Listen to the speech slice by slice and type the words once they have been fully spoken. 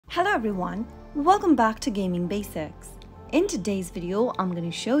Hello everyone, welcome back to Gaming Basics. In today's video, I'm going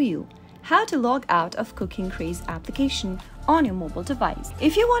to show you how to log out of Cooking Craze application on your mobile device.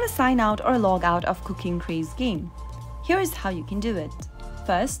 If you want to sign out or log out of Cooking Craze game, here is how you can do it.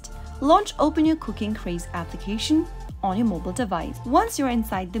 First, open your Cooking Craze application on your mobile device. Once you're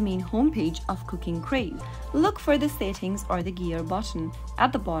inside the main homepage of Cooking Craze, look for the settings or the gear button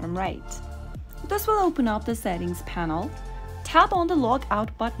at the bottom right. This will open up the settings panel. Tap on the log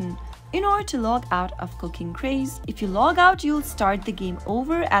out button in order to log out of Cooking Craze. If you log out, you'll start the game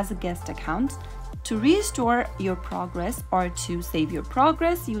over as a guest account. To restore your progress or to save your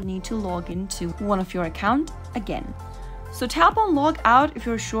progress, you'll need to log into one of your accounts again. So tap on log out if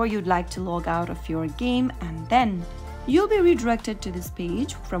you're sure you'd like to log out of your game, and then you'll be redirected to this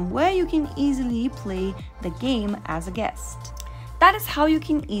page from where you can easily play the game as a guest. That is how you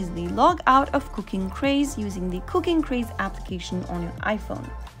can easily log out of Cooking Craze using the Cooking Craze application on your iPhone.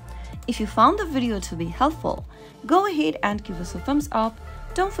 If you found the video to be helpful, go ahead and give us a thumbs up.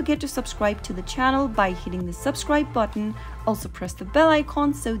 Don't forget to subscribe to the channel by hitting the subscribe button. Also press the bell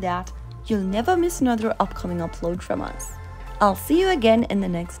icon so that you'll never miss another upcoming upload from us. I'll see you again in the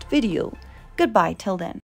next video. Goodbye till then.